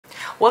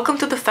Welcome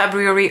to the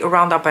February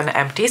roundup and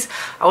empties.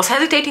 I was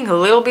hesitating a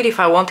little bit if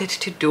I wanted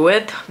to do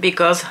it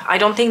because I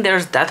don't think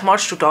there's that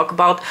much to talk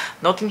about,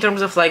 not in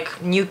terms of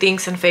like new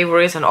things and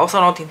favorites and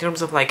also not in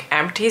terms of like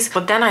empties,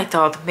 but then I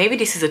thought maybe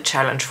this is a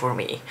challenge for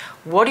me.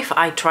 What if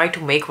I try to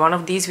make one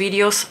of these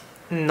videos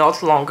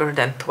not longer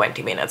than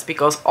 20 minutes,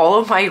 because all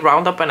of my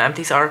roundup and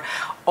empties are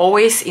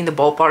always in the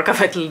ballpark of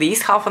at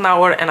least half an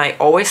hour, and I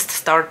always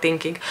start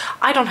thinking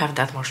I don't have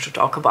that much to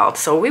talk about,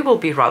 so we will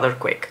be rather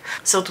quick.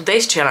 So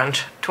today's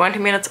challenge, 20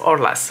 minutes or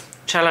less.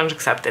 Challenge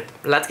accepted.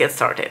 Let's get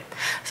started.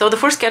 So the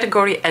first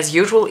category, as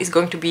usual, is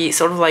going to be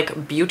sort of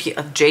like beauty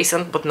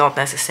adjacent but not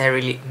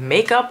necessarily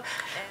makeup.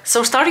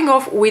 So starting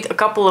off with a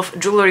couple of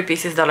jewelry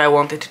pieces that I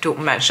wanted to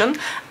mention,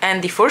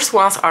 and the first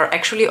ones are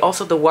actually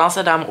also the ones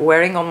that I'm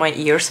wearing on my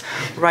ears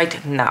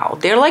right now.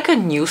 They're like a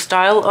new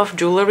style of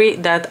jewelry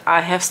that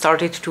I have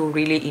started to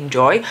really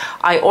enjoy.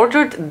 I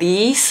ordered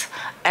these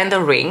and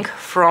a ring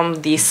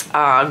from this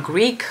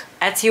Greek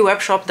Etsy web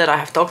shop that I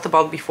have talked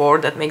about before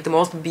that make the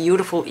most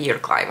beautiful ear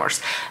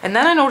climbers. And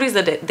then I noticed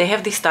that they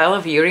have this style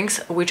of earrings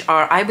which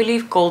are, I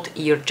believe, called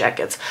ear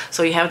jackets.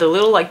 So you have the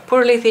little like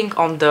pearly thing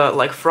on the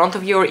like front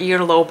of your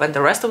earlobe, and the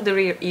rest of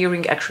the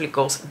earring actually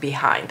goes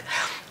behind.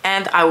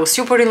 And I was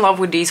super in love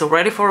with these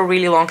already for a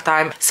really long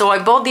time. So I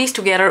bought these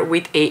together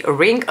with a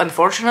ring.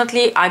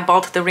 Unfortunately, I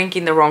bought the ring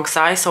in the wrong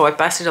size, so I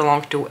passed it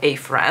along to a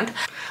friend.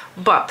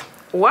 But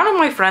one of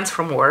my friends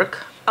from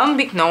work,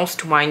 unbeknownst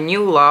to my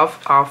new love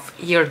of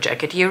ear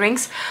jacket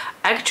earrings,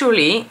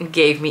 actually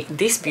gave me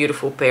this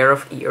beautiful pair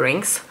of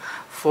earrings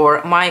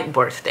for my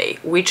birthday,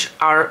 which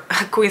are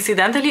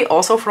coincidentally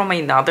also from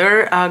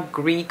another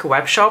Greek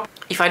web shop.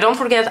 If I don't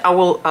forget, I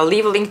will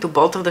leave a link to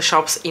both of the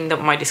shops in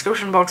my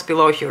description box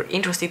below if you're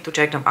interested to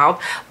check them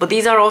out. But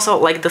these are also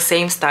like the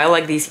same style,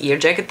 like these ear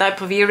jacket type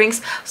of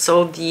earrings.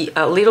 So the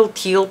little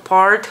teal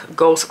part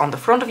goes on the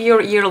front of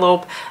your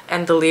earlobe,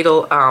 and the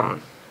little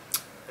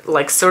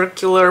like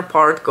circular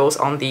part goes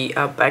on the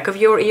back of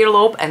your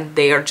earlobe, and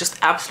they are just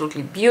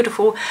absolutely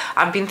beautiful.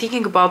 I've been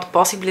thinking about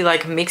possibly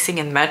like mixing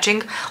and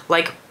matching,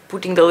 like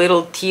putting the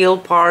little teal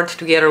part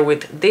together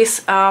with this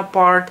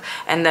part,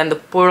 and then the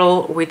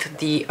pearl with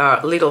the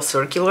little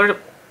circular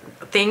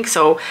thing.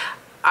 So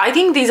I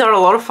think these are a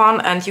lot of fun,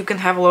 and you can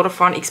have a lot of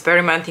fun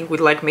experimenting with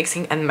like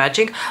mixing and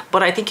matching,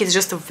 but I think it's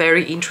just a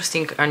very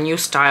interesting new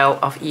style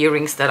of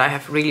earrings that I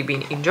have really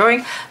been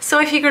enjoying, so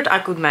I figured I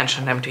could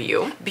mention them to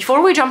you.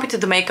 Before we jump into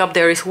the makeup,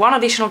 there is one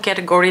additional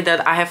category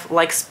that I have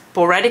like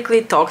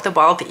sporadically talked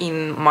about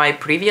in my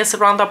previous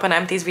roundup and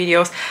empties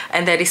videos,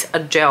 and that is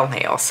gel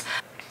nails.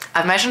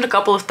 I've mentioned a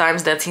couple of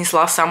times that since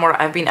last summer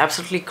I've been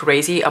absolutely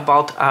crazy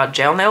about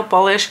gel nail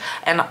polish,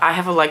 and I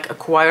have like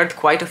acquired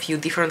quite a few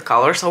different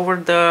colors over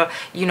the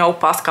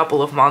past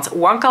couple of months.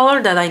 One color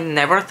that I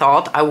never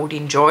thought I would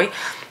enjoy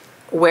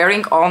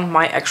wearing on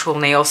my actual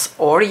nails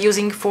or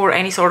using for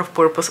any sort of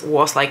purpose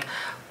was like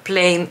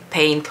plain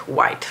paint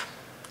white.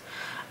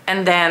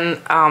 And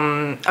then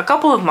a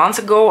couple of months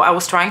ago I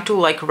was trying to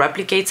like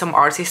replicate some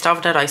artsy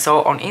stuff that I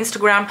saw on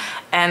Instagram,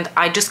 and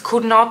I just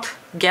could not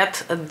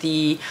get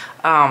the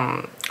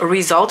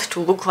result to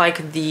look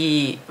like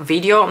the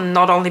video,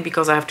 not only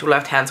because I have two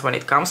left hands when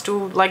it comes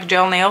to like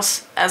gel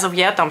nails as of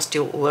yet. I'm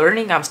still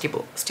learning, I'm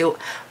still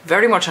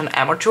very much an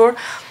amateur,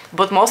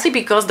 but mostly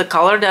because the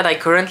color that I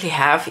currently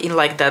have in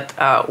like that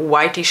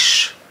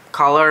whitish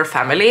color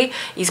family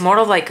is more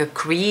of like a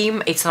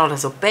cream. It's not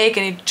as opaque,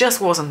 and it just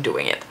wasn't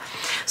doing it.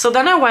 So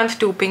then I went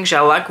to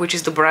Pinkgellak, which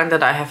is the brand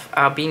that I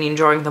have been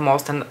enjoying the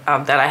most, and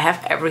that I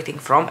have everything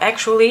from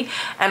actually,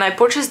 and I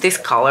purchased this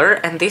color,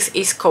 and this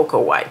is Coco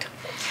White.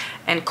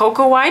 And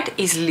Coco White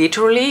is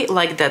literally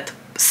like that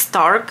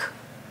stark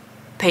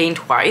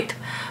paint white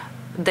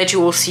that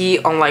you will see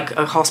on like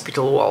a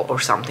hospital wall or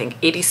something.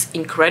 It is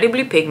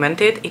incredibly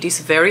pigmented, it is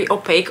very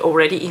opaque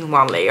already in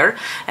one layer,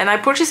 and I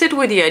purchased it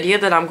with the idea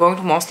that I'm going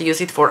to mostly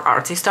use it for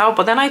artsy stuff,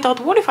 but then I thought,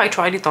 what if I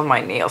tried it on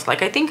my nails?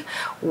 Like, I think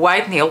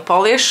white nail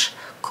polish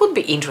could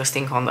be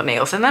interesting on the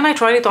nails, and then I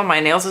tried it on my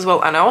nails as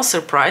well, and I was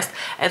surprised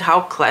at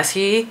how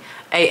classy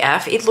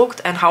AF it looked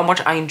and how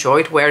much I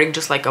enjoyed wearing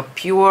just like a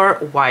pure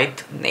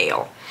white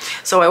nail.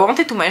 So I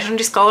wanted to mention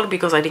this color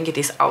because I think it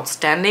is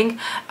outstanding,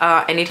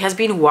 and it has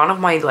been one of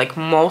my like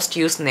most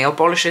used nail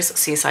polishes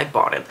since I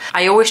bought it.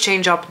 I always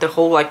change up the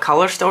whole like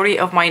color story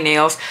of my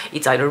nails.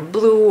 It's either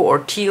blue or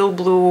teal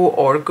blue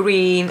or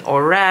green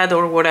or red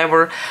or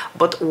whatever,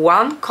 but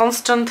one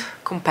constant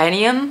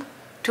companion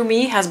to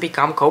me has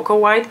become Coco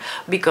White,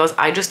 because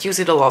I just use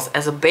it a lot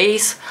as a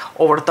base,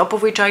 over top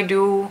of which I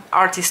do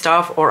artsy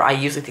stuff, or I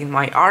use it in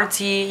my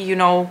artsy,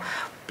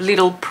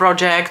 little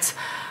projects,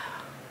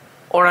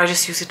 or I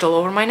just use it all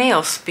over my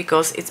nails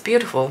because it's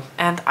beautiful,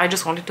 and I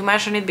just wanted to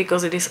mention it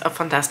because it is a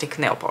fantastic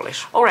nail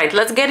polish. Alright,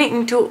 let's get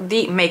into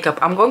the makeup.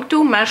 I'm going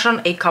to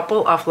mention a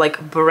couple of like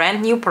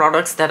brand new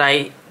products that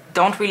I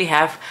don't really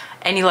have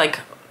any like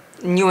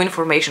new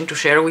information to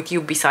share with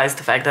you besides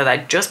the fact that I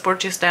just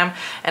purchased them,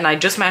 and I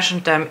just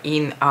mentioned them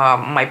in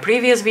my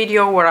previous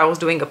video where I was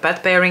doing a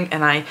pet pairing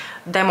and I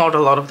demoed a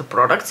lot of the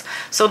products.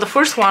 So the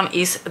first one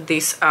is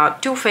this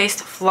Too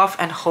Faced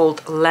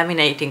Fluff&Hold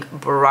Laminating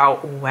Brow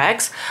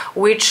Wax,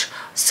 which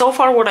so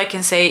far what I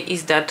can say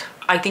is that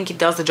I think it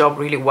does the job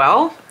really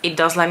well. It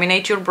does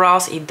laminate your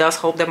brows, it does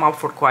hold them up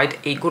for quite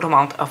a good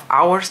amount of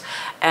hours,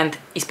 and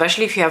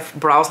especially if you have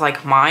brows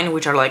like mine,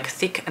 which are like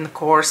thick and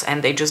coarse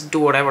and they just do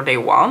whatever they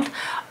want,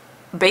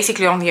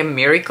 basically only a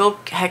miracle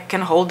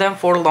can hold them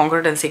for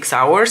longer than 6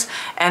 hours,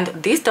 and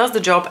this does the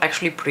job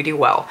actually pretty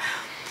well.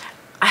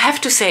 I have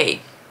to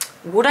say,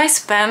 would I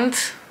spend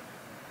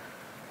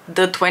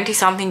the 20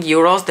 something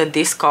euros that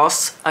this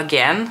costs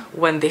again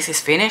when this is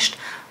finished?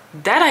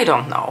 That I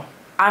don't know.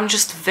 I'm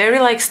just very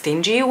like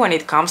stingy when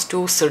it comes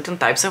to certain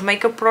types of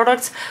makeup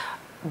products,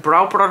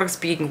 brow products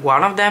being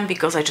one of them,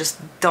 because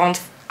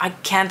I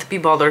can't be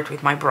bothered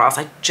with my brows.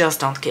 I just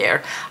don't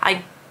care.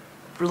 I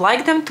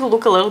like them to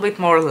look a little bit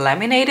more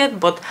laminated,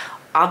 but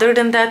other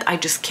than that I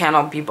just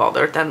cannot be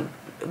bothered, and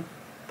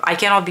I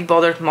cannot be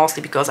bothered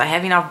mostly because I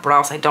have enough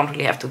brows, I don't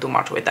really have to do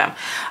much with them.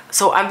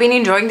 So I've been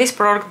enjoying this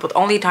product, but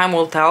only time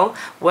will tell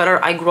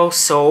whether I grow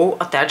so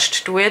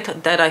attached to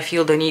it that I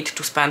feel the need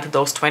to spend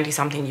those 20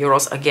 something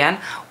euros again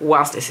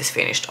once this is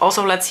finished.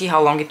 Also, let's see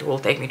how long it will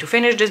take me to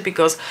finish this,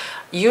 because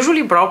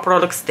usually brow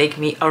products take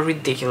me a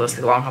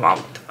ridiculously long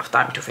amount of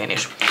time to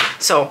finish.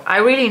 So I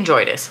really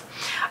enjoy this.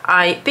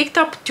 I picked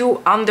up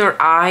two under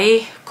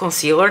eye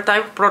concealer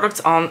type products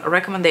on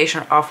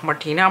recommendation of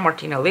Martina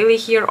Lily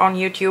here on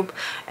YouTube,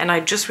 and I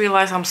just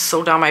realized I'm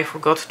so dumb, I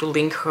forgot to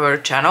link her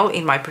channel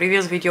in my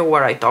previous video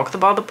where I talked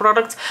about the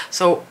products.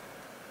 So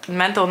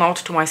mental note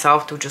to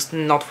myself to just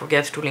not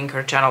forget to link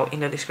her channel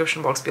in the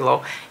description box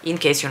below in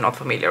case you're not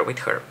familiar with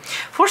her.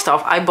 First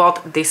off, I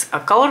bought this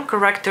color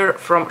corrector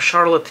from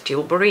Charlotte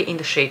Tilbury in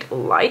the shade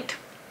Light,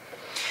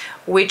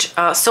 which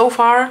so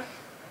far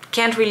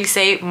can't really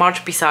say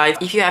much besides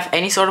if you have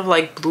any sort of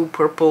like blue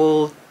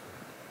purple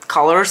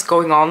colors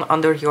going on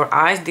under your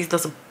eyes, this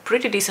does a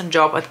pretty decent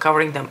job at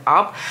covering them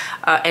up,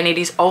 and it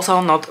is also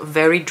not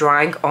very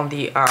drying on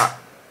the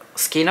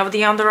skin of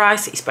the under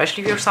eyes,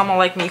 especially if you're someone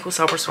like me who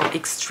suffers from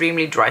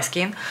extremely dry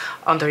skin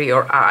under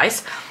your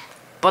eyes.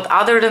 But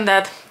other than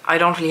that, I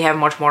don't really have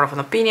much more of an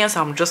opinion,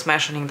 so I'm just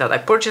mentioning that I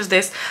purchased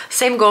this.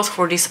 Same goes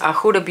for this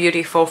Huda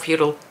Beauty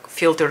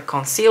Fauxfilter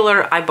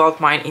concealer. I bought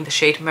mine in the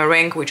shade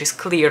Meringue, which is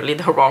clearly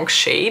the wrong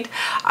shade.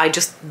 I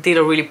just did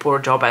a really poor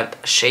job at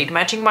shade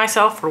matching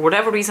myself. For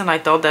whatever reason, I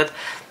thought that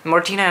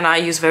Martina and I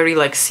use very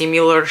like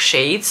similar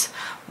shades,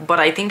 but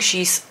I think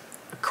she's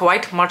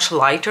quite much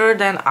lighter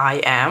than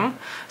I am,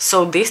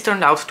 so this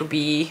turned out to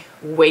be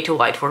way too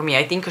light for me.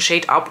 I think a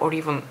shade up or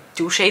even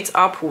 2 shades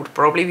up would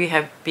probably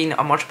have been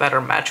a much better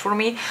match for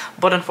me,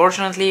 but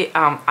unfortunately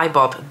I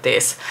bought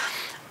this.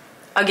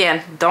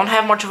 Again, don't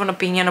have much of an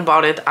opinion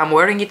about it. I'm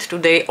wearing it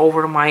today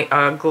over my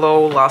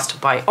Glow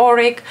Lust by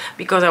Auric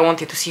because I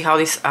wanted to see how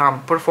this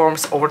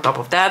performs over top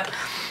of that.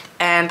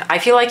 And I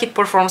feel like it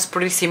performs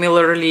pretty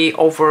similarly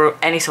over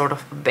any sort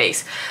of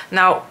base.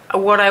 Now,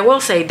 what I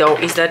will say though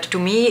is that to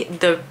me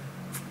the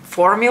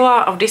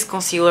formula of this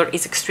concealer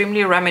is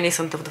extremely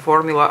reminiscent of the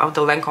formula of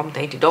the Lancome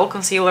Dainty Doll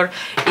concealer.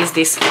 Is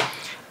this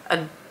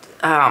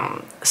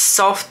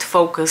soft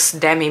focus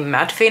demi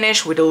matte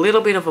finish with a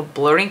little bit of a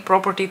blurring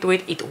property to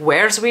it. It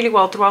wears really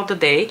well throughout the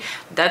day,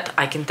 that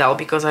I can tell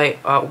because I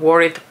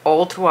wore it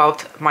all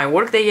throughout my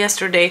workday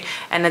yesterday,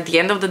 and at the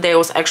end of the day I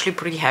was actually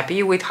pretty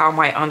happy with how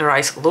my under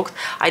eyes looked.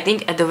 I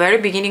think at the very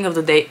beginning of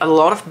the day a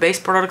lot of base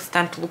products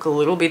tend to look a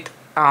little bit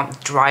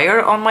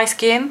drier on my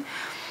skin,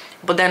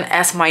 but then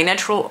as my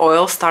natural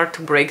oils start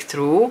to break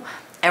through,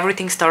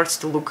 everything starts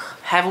to look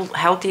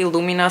healthy,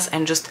 luminous,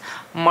 and just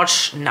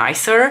much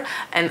nicer.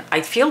 And I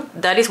feel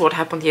that is what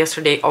happened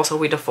yesterday also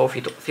with the Faux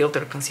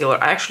Filter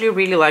concealer. I actually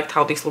really liked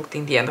how this looked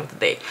in the end of the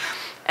day.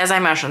 As I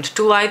mentioned,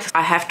 too light.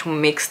 I have to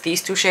mix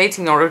these 2 shades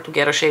in order to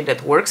get a shade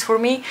that works for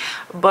me.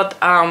 But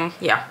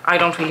yeah, I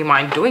don't really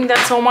mind doing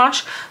that so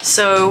much.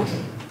 So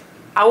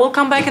I will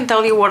come back and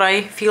tell you what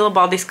I feel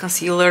about this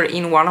concealer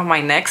in one of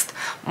my next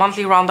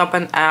monthly roundup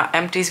and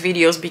empties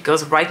videos,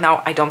 because right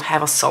now I don't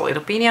have a solid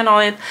opinion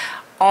on it.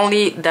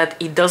 Only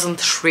that it doesn't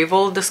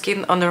shrivel the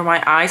skin under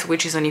my eyes,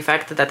 which is an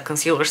effect that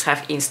concealers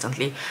have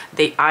instantly.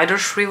 They either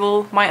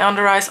shrivel my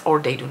under eyes or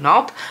they do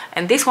not,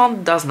 and this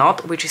one does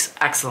not, which is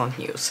excellent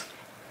news.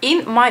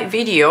 In my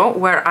video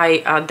where I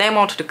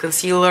demoed the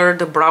concealer,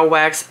 the brow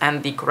wax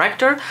and the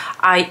corrector,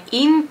 I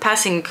in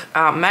passing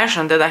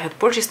mentioned that I had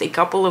purchased a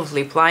couple of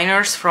lip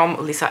liners from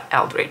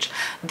Eldridge.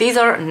 These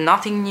are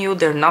nothing new,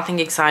 they're nothing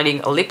exciting.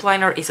 A lip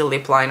liner is a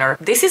lip liner.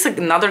 This is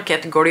another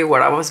category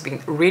where I was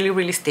being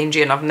really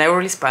stingy, and I've never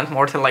really spent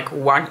more than like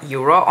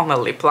 €1 on a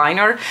lip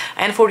liner.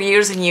 And for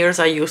years and years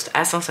I used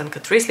Essence and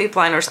Catrice lip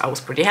liners. I was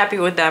pretty happy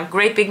with them.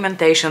 Great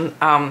pigmentation,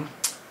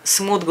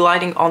 smooth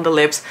gliding on the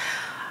lips.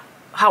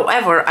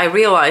 However, I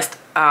realized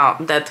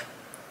that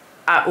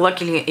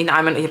luckily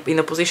I'm in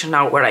a position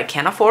now where I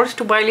can afford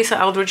to buy Lisa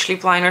Eldridge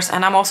lip liners,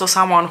 and I'm also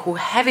someone who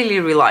heavily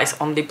relies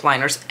on lip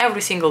liners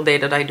every single day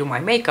that I do my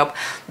makeup,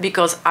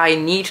 because I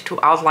need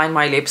to outline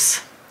my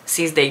lips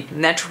since they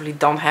naturally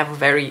don't have a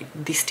very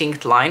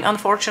distinct line,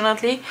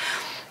 unfortunately.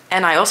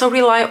 And I also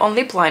rely on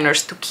lip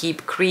liners to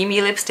keep creamy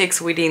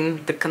lipsticks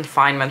within the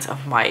confinements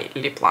of my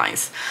lip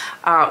lines,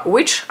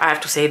 which I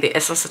have to say the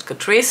Essence at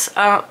Catrice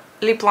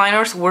lip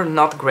liners were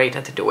not great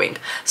at doing.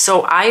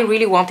 So I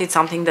really wanted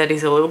something that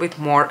is a little bit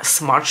more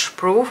smudge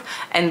proof,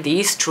 and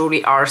these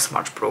truly are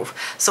smudge proof.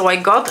 So I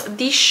got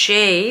these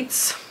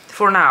shades.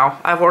 For now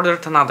I've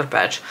ordered another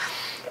batch.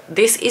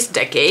 This is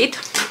Decade.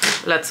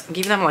 Let's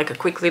give them like a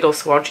quick little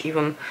swatch,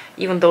 even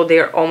though they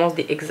are almost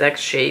the exact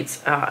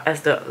shades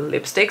as the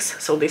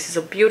lipsticks. So this is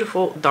a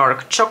beautiful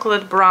dark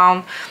chocolate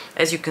brown.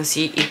 As you can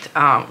see, it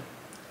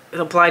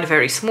applied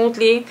very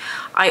smoothly.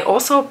 I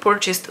also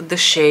purchased the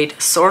shade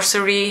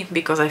Sorcery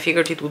because I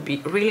figured it would be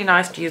really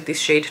nice to use this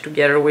shade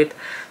together with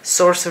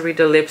Sorcery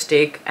the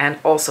lipstick, and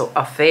also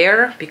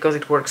Affair, because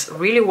it works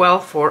really well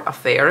for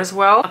Affair as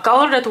well. A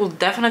color that will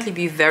definitely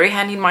be very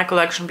handy in my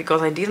collection,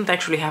 because I didn't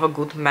actually have a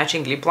good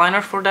matching lip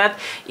liner for that,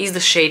 is the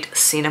shade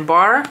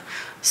Cinnabar.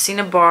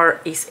 Cinnabar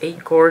is a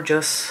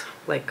gorgeous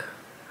like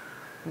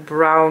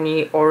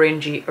browny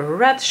orangey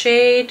red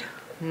shade,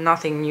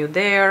 nothing new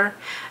there.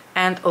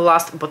 And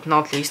last but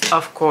not least,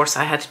 of course,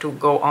 I had to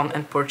go on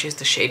and purchase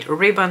the shade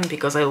Ribbon,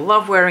 because I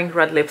love wearing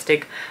red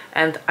lipstick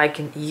and I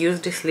can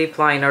use this lip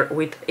liner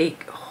with a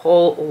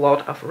whole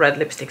lot of red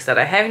lipsticks that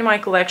I have in my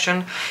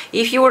collection.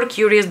 If you were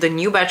curious, the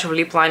new batch of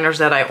lip liners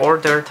that I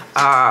ordered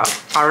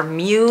are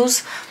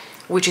Muse,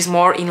 which is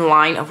more in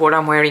line of what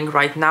I'm wearing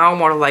right now,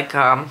 more like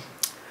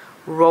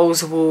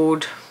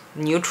rosewood,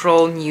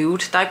 neutral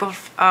nude type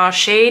of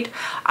shade.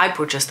 I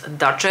purchased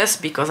Duchess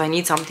because I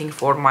need something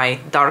for my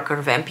darker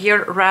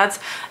vampire reds,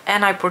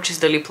 and I purchased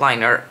the lip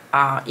liner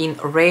in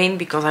Rain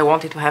because I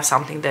wanted to have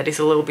something that is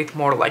a little bit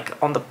more like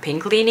on the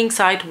pink leaning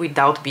side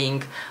without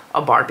being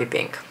a Barbie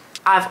pink.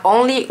 I've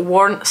only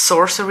worn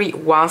Sorcery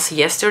once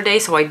yesterday,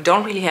 so I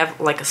don't really have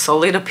like a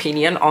solid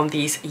opinion on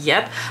these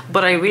yet,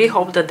 but I really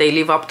hope that they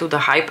live up to the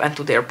hype and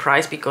to their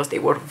price, because they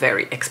were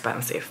very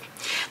expensive.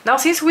 Now,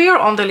 since we are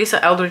on the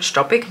Lisa Eldridge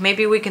topic,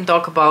 maybe we can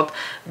talk about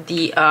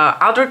the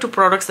other two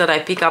products that I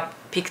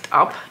picked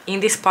up in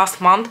this past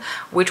month,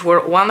 which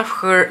were one of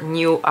her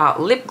new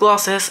lip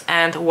glosses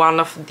and one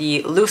of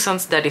the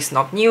Lucents that is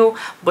not new,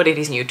 but it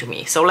is new to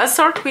me. So let's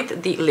start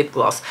with the lip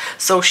gloss.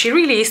 So she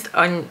released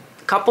a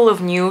couple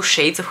of new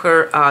shades of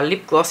her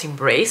lip gloss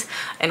Embrace,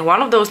 and one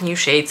of those new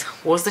shades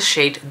was the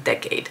shade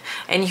Decade.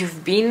 And if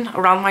you've been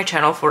around my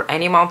channel for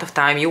any amount of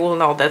time, you will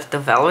know that the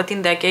Velvet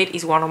in Decade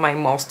is one of my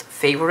most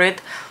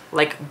favorite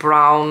like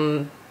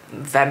brown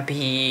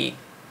vampy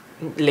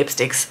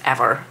lipsticks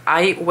ever.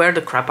 I wear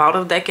the crap out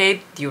of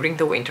Decade during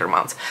the winter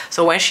months.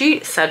 So when she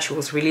said she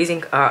was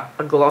releasing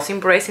a gloss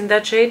Embrace in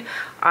that shade,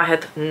 I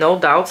had no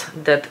doubt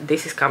that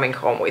this is coming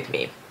home with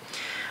me.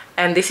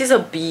 And this is a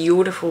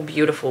beautiful,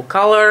 beautiful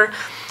color.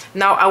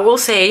 Now, I will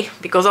say,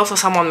 because also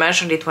someone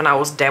mentioned it when I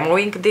was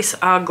demoing this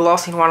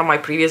gloss in one of my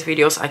previous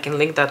videos, I can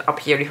link that up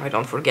here if I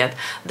don't forget,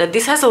 that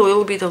this has a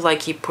little bit of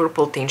like a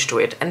purple tinge to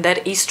it, and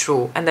that is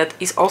true, and that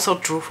is also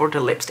true for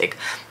the lipstick.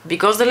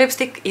 Because the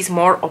lipstick is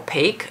more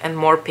opaque and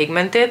more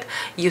pigmented,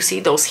 you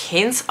see those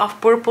hints of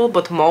purple,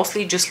 but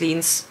mostly just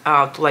leans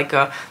to like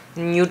a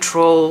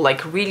neutral,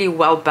 like really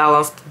well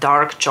balanced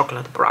dark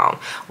chocolate brown,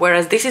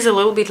 whereas this is a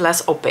little bit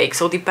less opaque.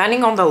 So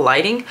depending on the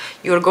lighting,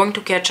 you're going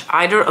to catch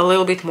either a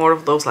little bit more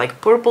of those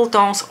like purple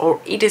tones, or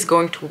it is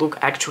going to look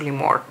actually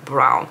more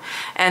brown.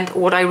 And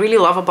what I really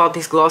love about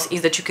this gloss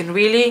is that you can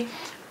really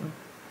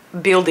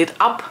build it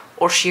up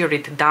or sheer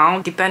it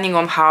down depending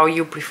on how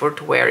you prefer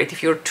to wear it.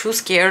 If you're too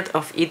scared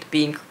of it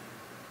being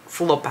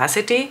full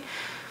opacity,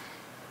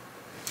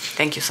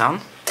 thank you,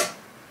 son,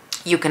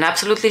 you can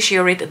absolutely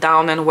sheer it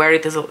down and wear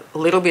it as a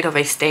little bit of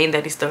a stain.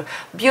 That is the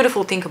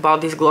beautiful thing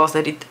about this gloss,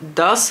 that it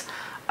does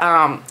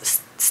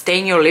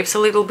stain your lips a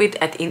little bit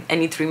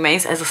and it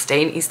remains as a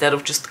stain instead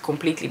of just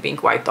completely being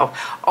wiped off.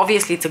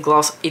 Obviously it's a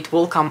gloss, it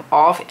will come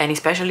off, and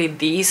especially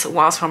these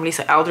ones from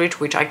Lisa Eldridge,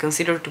 which I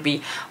consider to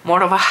be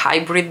more of a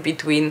hybrid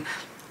between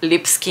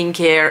lip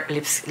care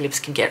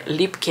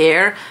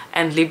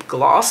and lip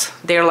gloss.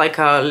 They're like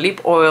a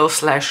lip oil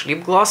 /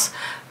 lip gloss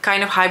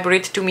kind of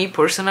hybrid to me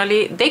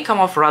personally. They come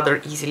off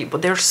rather easily,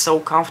 but they're so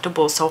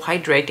comfortable, so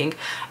hydrating,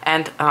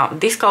 and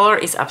this color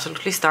is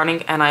absolutely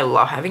stunning, and I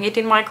love having it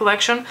in my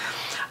collection.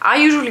 I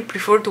usually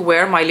prefer to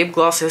wear my lip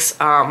glosses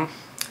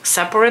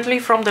separately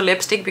from the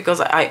lipstick,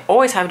 because I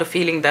always have the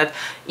feeling that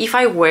if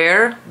I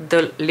wear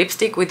the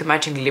lipstick with the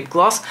matching lip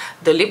gloss,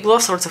 the lip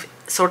gloss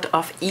sort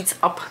of eats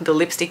up the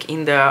lipstick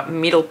in the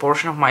middle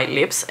portion of my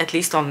lips, at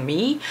least on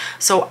me.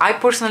 So I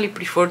personally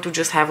prefer to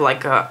just have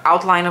like a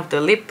outline of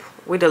the lip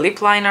with a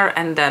lip liner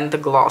and then the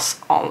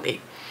gloss only.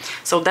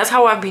 So that's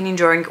how I've been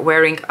enjoying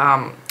wearing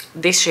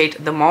this shade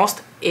the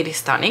most. It is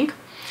stunning.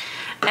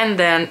 And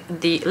then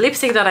the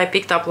lipstick that I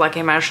picked up, like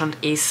I mentioned,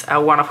 is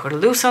one of her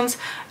Lucents.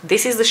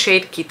 This is the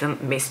shade Kitten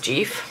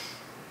Mischief.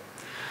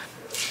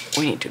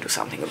 we need to do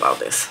something about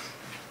this.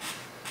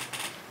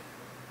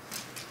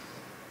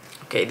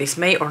 Okay, this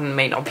may or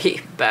may not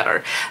be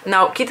better.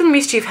 Now, Kitten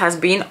Mischief has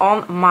been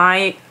on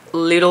my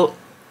little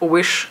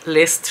wish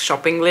list,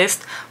 shopping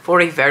list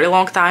for a very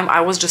long time. I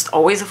was just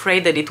always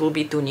afraid that it will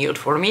be too nude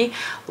for me.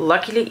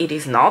 Luckily, it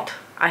is not.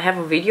 I have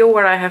a video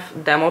where I have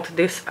demoed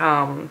this,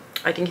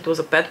 I think it was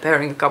a pet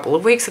pairing a couple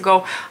of weeks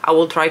ago. I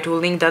will try to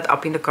link that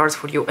up in the cards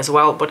for you as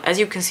well. But as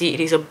you can see,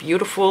 it is a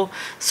beautiful,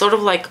 sort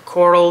of like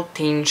coral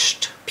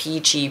tinged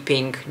peachy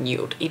pink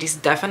nude. It is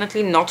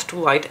definitely not too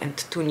light and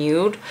too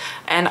nude,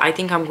 and I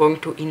think I'm going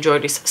to enjoy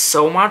this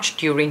so much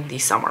during the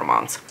summer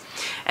months.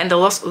 And the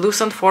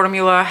Lucent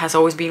formula has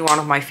always been one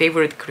of my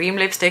favorite cream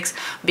lipsticks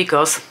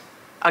because,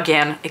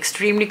 again,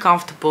 extremely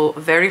comfortable,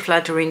 very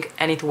flattering,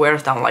 and it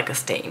wears down like a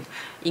stain,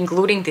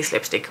 including this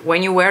lipstick.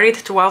 When you wear it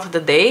throughout the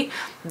day,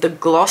 the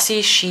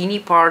glossy,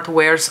 sheeny part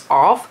wears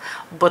off,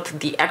 but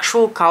the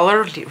actual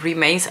color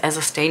remains as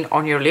a stain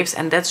on your lips,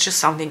 and that's just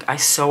something I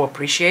so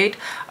appreciate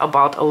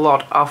about a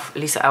lot of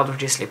Lisa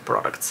Eldridge's lip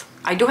products.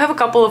 I do have a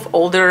couple of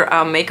older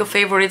makeup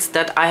favorites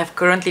that I have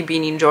currently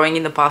been enjoying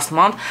in the past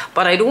month,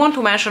 but I do want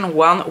to mention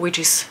one which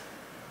is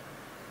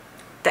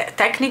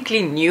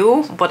technically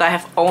new, but I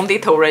have owned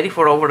it already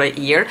for over a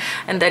year,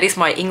 and that is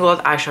my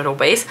Inglot eyeshadow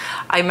base.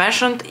 I've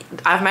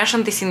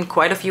mentioned this in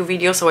quite a few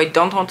videos, so I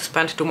don't want to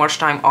spend too much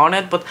time on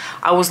it, but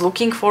I was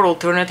looking for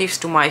alternatives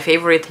to my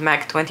favorite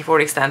MAC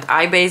 24 Extend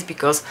eye base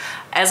because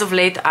as of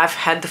late I've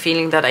had the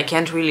feeling that I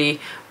can't really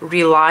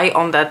rely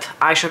on that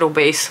eyeshadow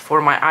base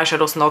for my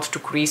eyeshadows not to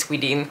crease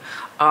within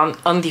an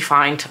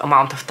undefined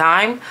amount of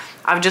time.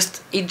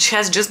 It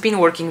has just been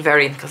working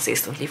very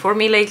inconsistently for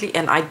me lately,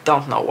 and I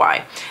don't know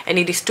why. And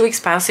it is too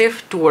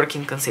expensive to work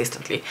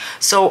inconsistently.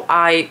 So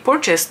I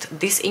purchased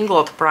this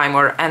Inglot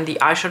primer and the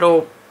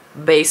eyeshadow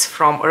base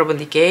from Urban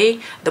Decay,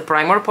 the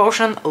primer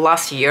potion,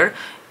 last year.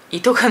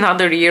 It took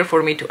another year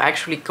for me to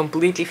actually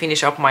completely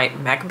finish up my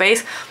MAC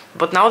base,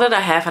 but now that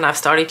I have and I've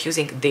started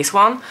using this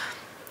one,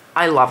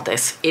 I love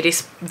this. It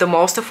is the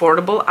most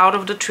affordable out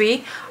of the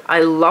three. I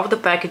love the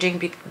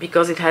packaging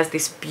because it has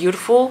this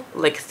beautiful,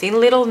 like, thin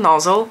little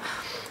nozzle,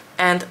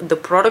 and the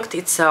product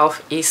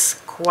itself is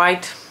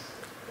quite...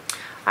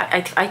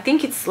 I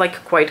think it's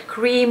like quite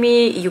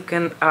creamy. You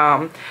can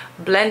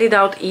blend it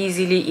out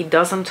easily. It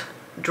doesn't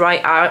dry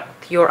out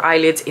your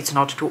eyelids. It's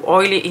not too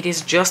oily. It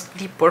is just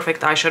the perfect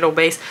eyeshadow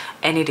base,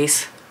 and it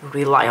is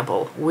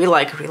reliable. We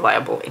like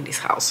reliable in this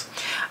house.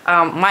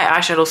 My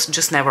eyeshadows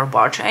just never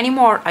budge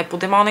anymore. I put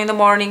them on in the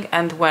morning,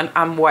 and when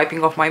I'm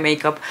wiping off my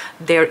makeup,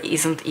 there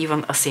isn't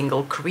even a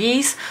single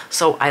crease.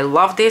 So I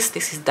love this.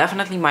 This is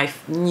definitely my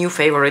new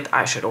favorite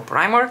eyeshadow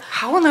primer.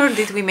 How on earth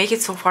did we make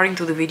it so far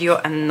into the video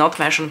and not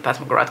mention Pat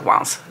McGrath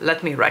once?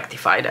 Let me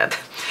rectify that.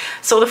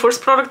 So the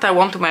first product I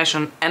want to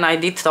mention, and I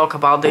did talk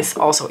about this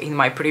also in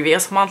my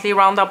previous monthly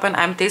roundup and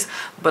empties,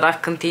 but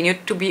I've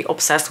continued to be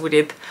obsessed with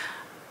it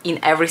in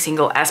every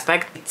single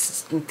aspect.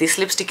 This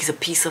lipstick is a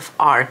piece of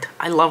art.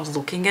 I love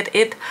looking at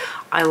it,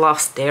 I love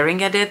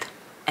staring at it,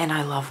 and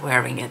I love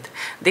wearing it.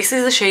 This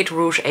is the shade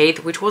Rouge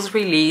 8, which was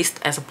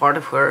released as a part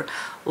of her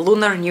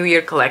Lunar New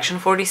Year collection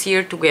for this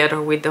year, together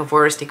with the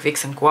Voristic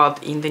Vixen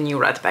Quad in the new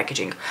red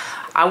packaging.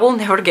 I will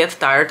never get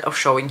tired of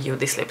showing you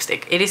this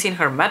lipstick. It is in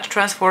her Matte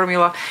Trans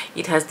formula.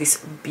 It has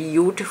this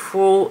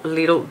beautiful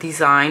little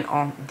design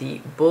on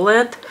the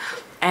bullet,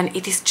 and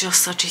it is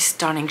just such a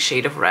stunning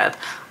shade of red.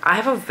 I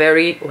have a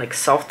very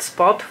soft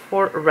spot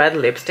for red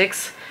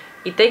lipsticks.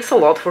 It takes a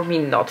lot for me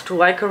not to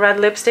like a red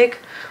lipstick,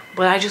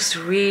 but I just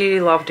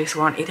really love this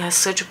one. It has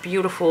such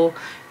beautiful,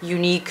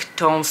 unique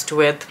tones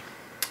to it,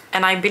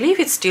 and I believe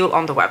it's still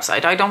on the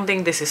website. I don't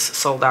think this is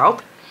sold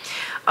out.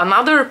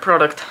 Another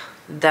product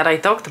that I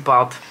talked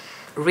about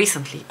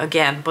recently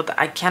again, but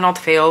I cannot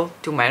fail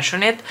to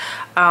mention it,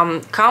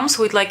 comes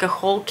with a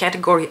whole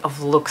category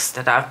of looks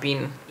that I've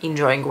been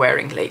enjoying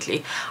wearing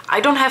lately. I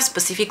don't have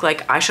specific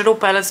eyeshadow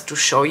palettes to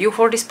show you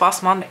for this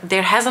past month.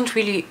 There hasn't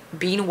really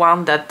been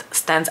one that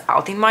stands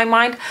out in my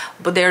mind,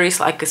 but there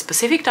is a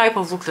specific type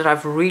of look that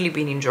I've really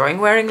been enjoying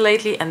wearing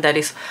lately, and that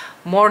is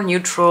more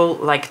neutral,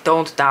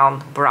 toned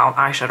down brown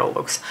eyeshadow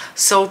looks.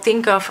 So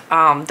think of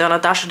the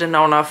Natasha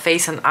Denona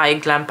Face and Eye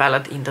Glam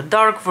palette in the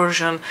dark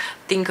version,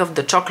 think of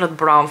the chocolate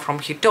brown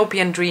from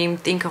Utopian Dream,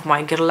 think of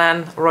my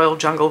Guerlain Royal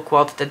Jungle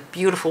Quad, that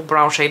beautiful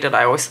brown shade that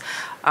I always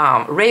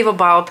rave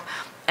about.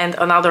 And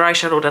another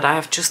eyeshadow that I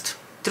have just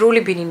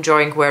truly been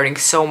enjoying wearing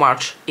so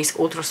much is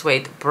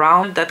Ultrasuede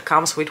Brown. That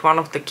comes with one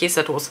of the kits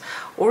that was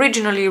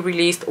originally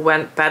released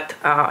when Pat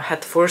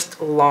had first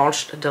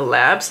launched the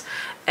labs,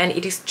 and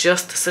it is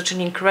just such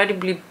an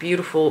incredibly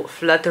beautiful,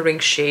 flattering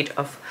shade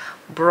of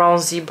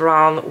bronzy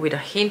brown with a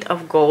hint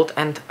of gold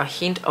and a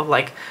hint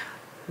of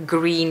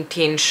green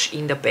tinge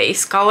in the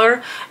base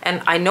color.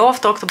 And I know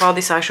I've talked about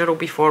this eyeshadow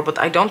before, but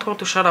I don't want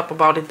to shut up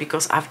about it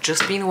because I've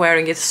just been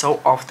wearing it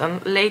so often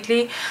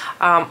lately,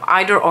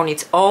 either on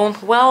its own,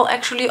 well,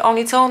 actually on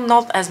its own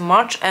not as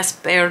much as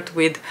paired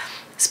with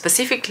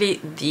specifically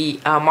the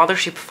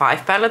Mothership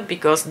 5 palette,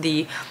 because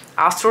the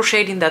Astro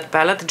shade in that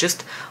palette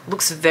just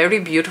looks very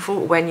beautiful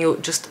when you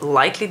just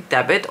lightly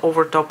dab it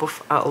over top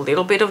of a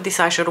little bit of this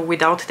eyeshadow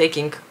without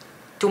taking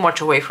too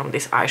much away from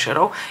this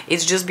eyeshadow.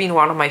 It's just been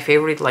one of my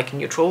favorite like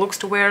neutral looks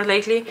to wear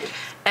lately.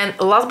 And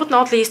last but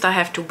not least, I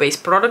have two base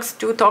products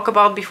to talk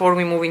about before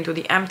we move into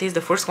the empties.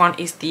 The first one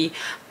is the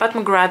Pat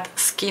McGrath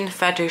Skin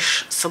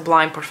Fetish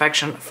Sublime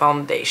Perfection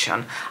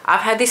Foundation.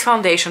 I've had this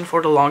foundation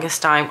for the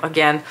longest time.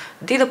 Again,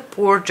 did a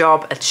poor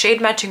job at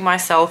shade matching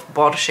myself,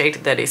 bought a shade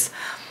that is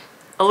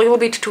a little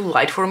bit too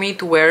light for me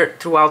to wear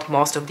throughout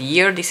most of the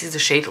year. This is the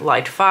shade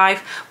Light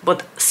 5,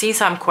 but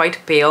since I'm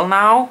quite pale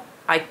now,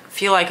 I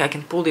feel like I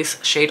can pull this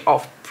shade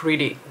off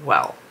pretty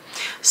well.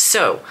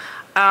 So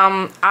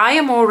I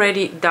am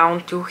already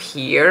down to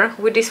here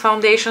with this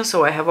foundation,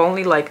 so I have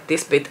only like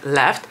this bit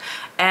left.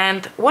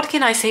 And what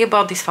can I say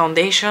about this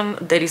foundation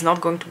that is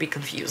not going to be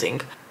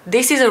confusing?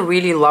 This is a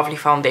really lovely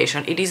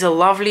foundation. It is a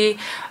lovely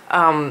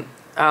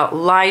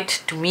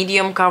light to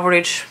medium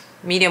coverage.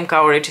 Medium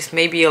coverage is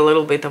maybe a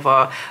little bit of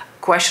a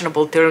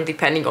questionable term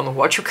depending on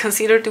what you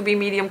consider to be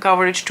medium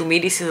coverage. To me,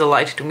 this is a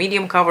light to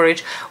medium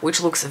coverage,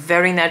 which looks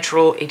very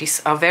natural. It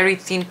is a very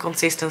thin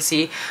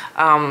consistency,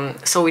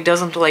 so it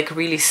doesn't like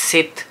really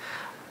sit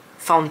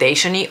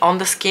foundation-y on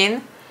the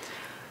skin,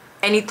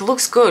 and it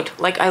looks good.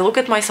 Like, I look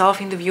at myself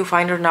in the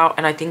viewfinder now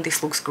and I think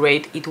this looks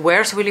great. It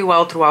wears really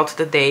well throughout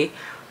the day,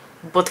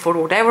 but for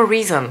whatever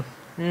reason,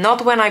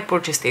 not when I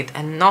purchased it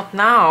and not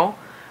now,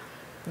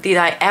 did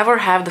I ever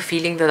have the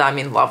feeling that I'm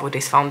in love with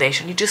this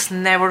foundation. It just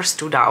never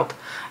stood out,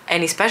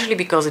 and especially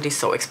because it is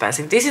so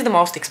expensive. This is the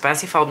most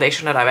expensive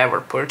foundation that I've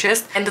ever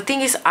purchased, and the thing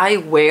is, I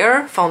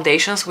wear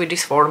foundations with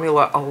this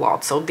formula a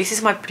lot, so this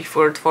is my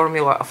preferred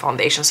formula of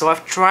foundation. So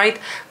I've tried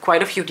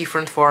quite a few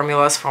different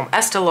formulas from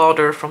Estee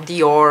Lauder, from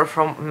Dior,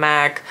 from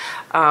MAC,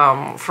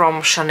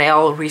 from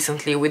Chanel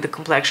recently with the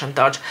Complexion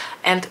Touch,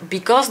 and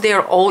because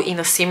they're all in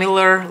a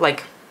similar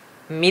like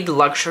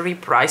mid-luxury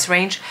price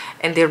range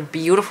and they're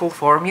beautiful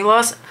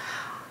formulas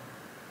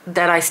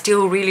that I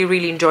still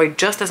really enjoy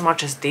just as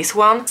much as this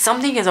one,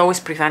 something has always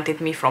prevented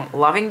me from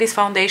loving this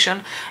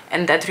foundation,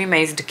 and that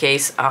remains the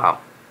case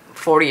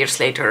 4 years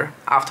later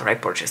after I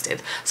purchased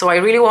it. So I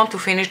really want to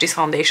finish this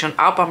foundation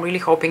up. I'm really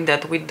hoping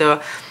that with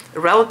the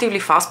relatively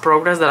fast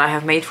progress that I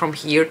have made from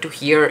here to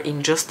here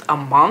in just a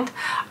month,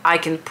 I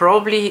can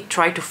probably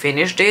try to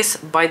finish this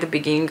by the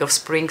beginning of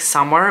spring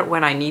summer,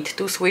 when I need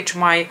to switch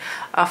my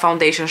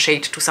foundation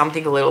shade to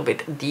something a little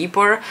bit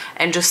deeper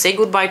and just say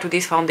goodbye to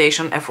this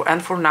foundation.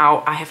 And for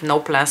now, I have no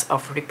plans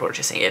of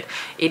repurchasing it.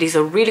 It is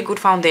a really good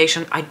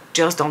foundation. I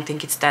just don't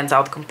think it stands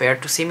out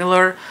compared to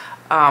similar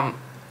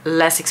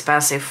less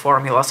expensive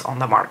formulas on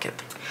the market.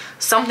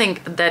 Something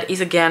that is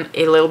again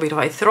a little bit of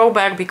a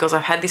throwback, because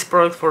I've had this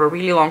product for a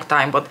really long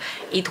time, but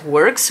it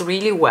works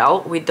really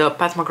well with the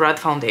Pat McGrath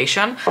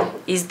foundation,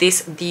 is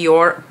this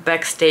Dior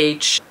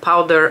Backstage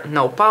Powder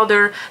No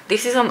Powder.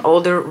 This is an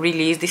older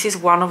release. This is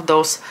one of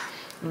those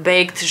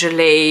baked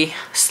gelée,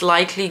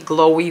 slightly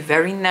glowy,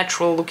 very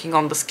natural looking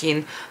on the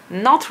skin,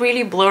 not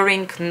really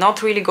blurring,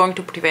 not really going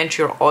to prevent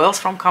your oils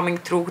from coming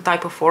through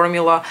type of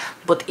formula,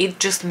 but it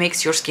just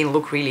makes your skin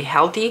look really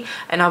healthy.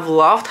 And I've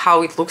loved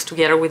how it looks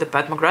together with the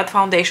Pat McGrath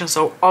foundation,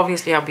 so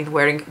obviously I've been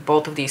wearing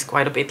both of these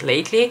quite a bit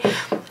lately,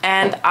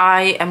 and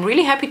I am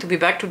really happy to be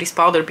back to this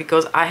powder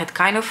because I had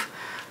kind of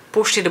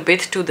pushed it a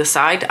bit to the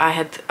side. I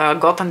had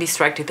gotten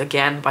distracted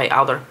again by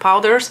other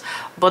powders,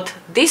 but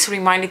this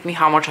reminded me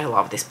how much I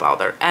love this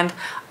powder. And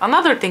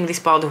another thing this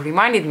powder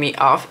reminded me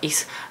of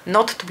is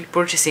not to be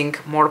purchasing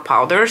more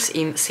powders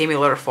in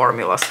similar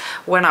formulas.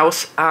 When I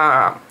was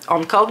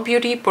on Cult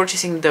Beauty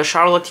purchasing the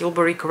Charlotte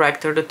Tilbury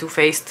corrector, the Too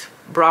Faced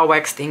brow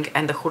waxing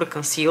and the Huda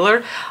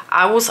concealer,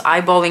 I was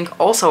eyeballing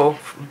also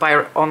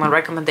on a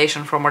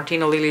recommendation from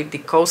Martina Lily Di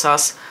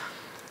Cosa's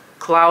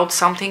Cloud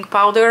something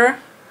powder.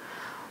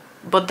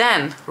 But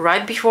then,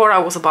 right before I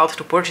was about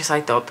to purchase, I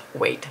thought,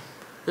 wait,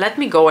 let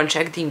me go and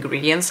check the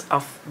ingredients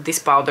of this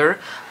powder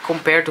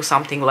compared to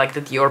something like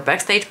the Dior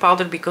Backstage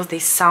powder, because they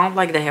sound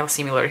like they have a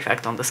similar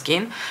effect on the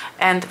skin.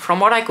 And from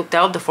what I could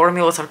tell, the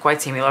formulas are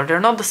quite similar. They're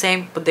not the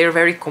same, but they're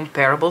very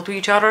comparable to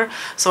each other.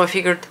 So I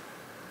figured,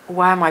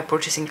 why am I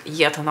purchasing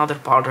yet another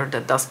powder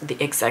that does the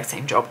exact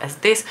same job as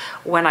this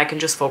when I can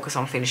just focus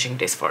on finishing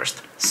this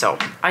first? So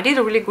I did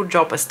a really good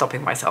job at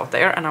stopping myself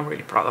there, and I'm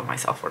really proud of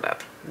myself for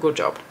that. Good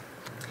job.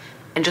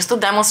 And just to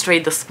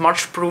demonstrate the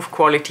smudge-proof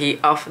quality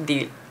of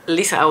the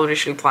Lisa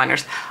Eldridge lip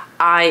liners,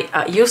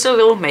 I used a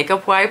little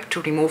makeup wipe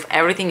to remove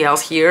everything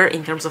else here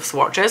in terms of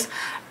swatches,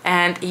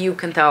 and you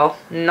can tell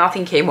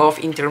nothing came off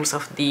in terms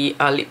of the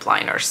lip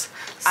liners.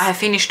 I have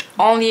finished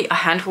only a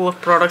handful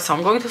of products, so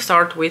I'm going to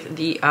start with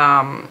the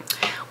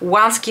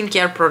one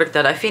skincare product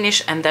that I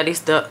finished, and that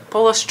is the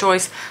Paula's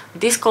Choice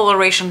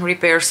Discoloration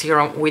Repair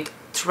Serum with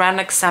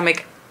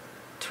tranexamic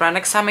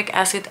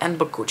acid and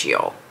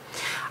bakuchiol.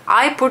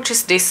 I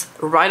purchased this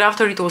right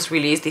after it was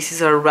released. This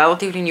is a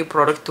relatively new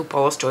product to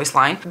Paula's Choice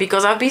line,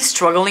 because I've been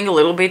struggling a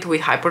little bit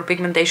with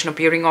hyperpigmentation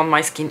appearing on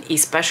my skin,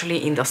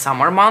 especially in the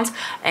summer months,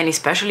 and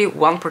especially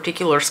one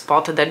particular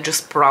spot that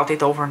just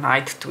sprouted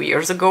overnight 2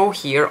 years ago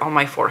here on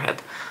my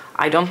forehead.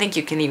 I don't think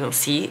you can even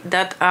see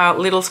that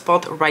little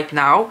spot right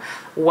now.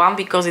 One,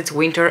 because it's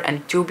winter,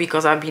 and two,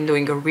 because I've been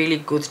doing a really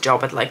good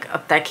job at like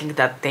attacking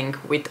that thing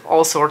with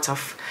all sorts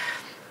of,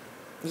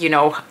 you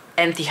know,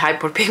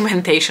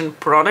 anti-hyperpigmentation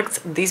products,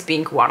 this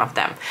being one of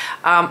them.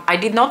 I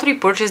did not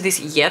repurchase this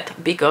yet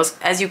because,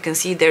 as you can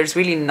see, there's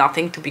really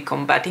nothing to be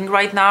combating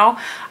right now.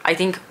 I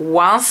think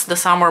once the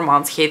summer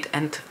months hit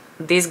and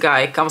this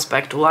guy comes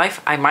back to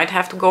life, I might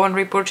have to go and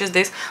repurchase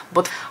this,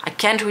 but I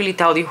can't really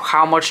tell you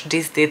how much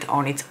this did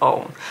on its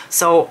own.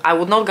 So I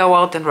would not go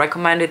out and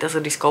recommend it as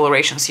a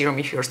discoloration serum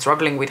if you're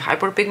struggling with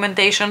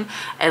hyperpigmentation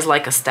as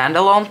like a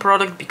standalone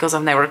product, because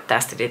I've never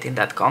tested it in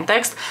that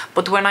context.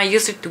 But when I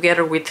use it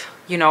together with,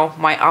 you know,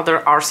 my other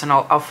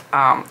arsenal of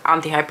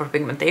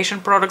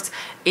anti-hyperpigmentation products,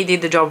 it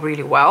did the job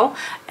really well.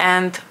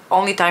 And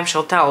only time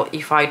shall tell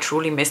if I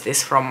truly miss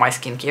this from my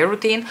skincare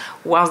routine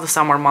once the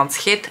summer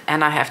months hit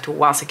and I have to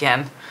once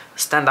again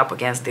stand up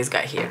against this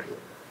guy here.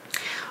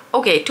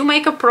 Okay, two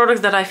makeup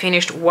products that I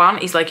finished. One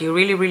is like a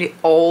really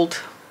old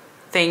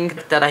thing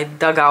that I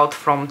dug out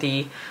from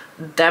the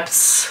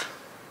depths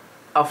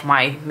of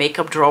my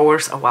makeup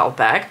drawers a while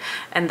back,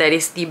 and that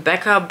is the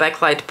Becca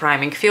Backlight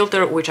Priming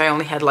Filter, which I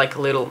only had like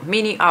a little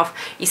mini of.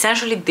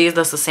 Essentially this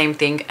does the same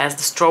thing as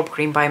the Strobe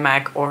Cream by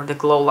MAC or the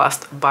Glow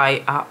Lust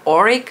by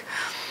Auric,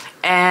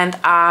 and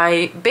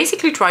I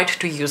basically tried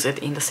to use it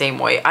in the same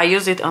way. I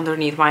used it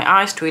underneath my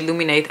eyes to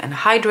illuminate and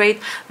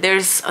hydrate.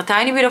 There's a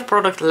tiny bit of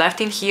product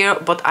left in here,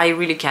 but I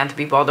really can't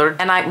be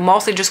bothered, and I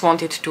mostly just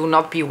wanted to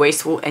not be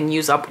wasteful and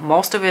use up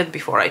most of it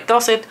before I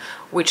toss it,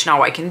 which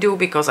now I can do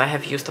because I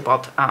have used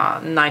about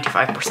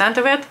 95%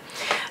 of it.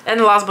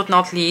 And last but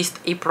not least,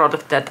 a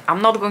product that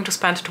I'm not going to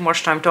spend too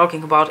much time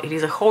talking about. It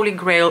is a holy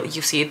grail.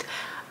 You see it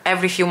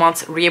every few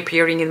months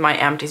reappearing in my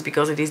empties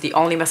because it is the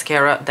only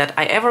mascara that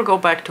I ever go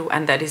back to,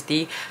 and that is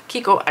the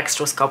Kiko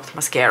Extra Sculpt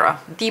Mascara.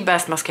 The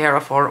best mascara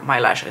for my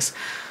lashes.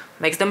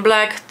 Makes them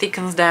black,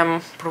 thickens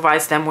them,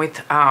 provides them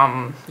with,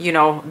 you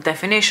know,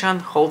 definition,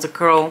 holds a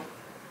curl.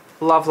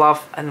 Love,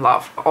 love, and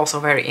love. Also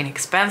very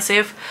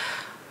inexpensive.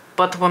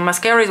 But when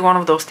mascara is one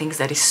of those things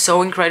that is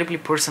so incredibly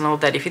personal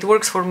that if it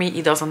works for me,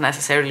 it doesn't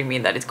necessarily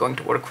mean that it's going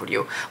to work for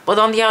you. But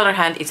on the other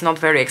hand, it's not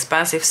very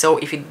expensive, so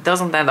if it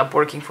doesn't end up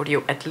working for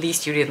you, at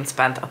least you didn't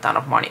spend a ton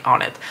of money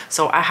on it.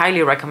 So I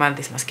highly recommend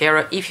this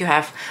mascara if you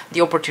have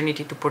the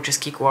opportunity to purchase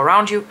Kiko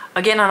around you.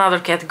 Again, another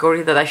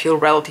category that I feel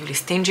relatively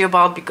stingy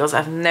about because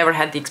I've never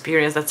had the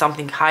experience that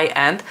something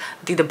high-end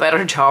did a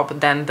better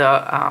job than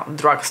the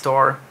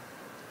drugstore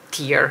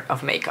tier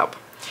of makeup.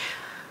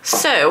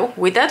 So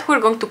with that, we're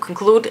going to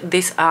conclude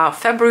this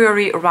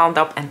February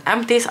roundup and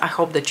empties. I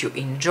hope that you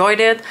enjoyed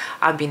it.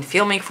 I've been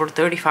filming for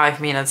 35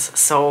 minutes,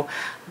 so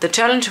the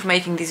challenge of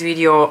making this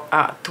video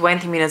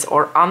 20 minutes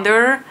or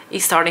under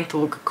is starting to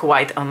look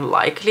quite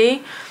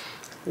unlikely.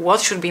 What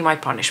should be my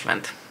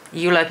punishment?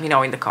 You let me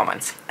know in the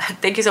comments.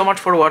 Thank you so much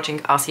for watching.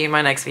 I'll see you in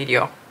my next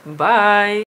video. Bye!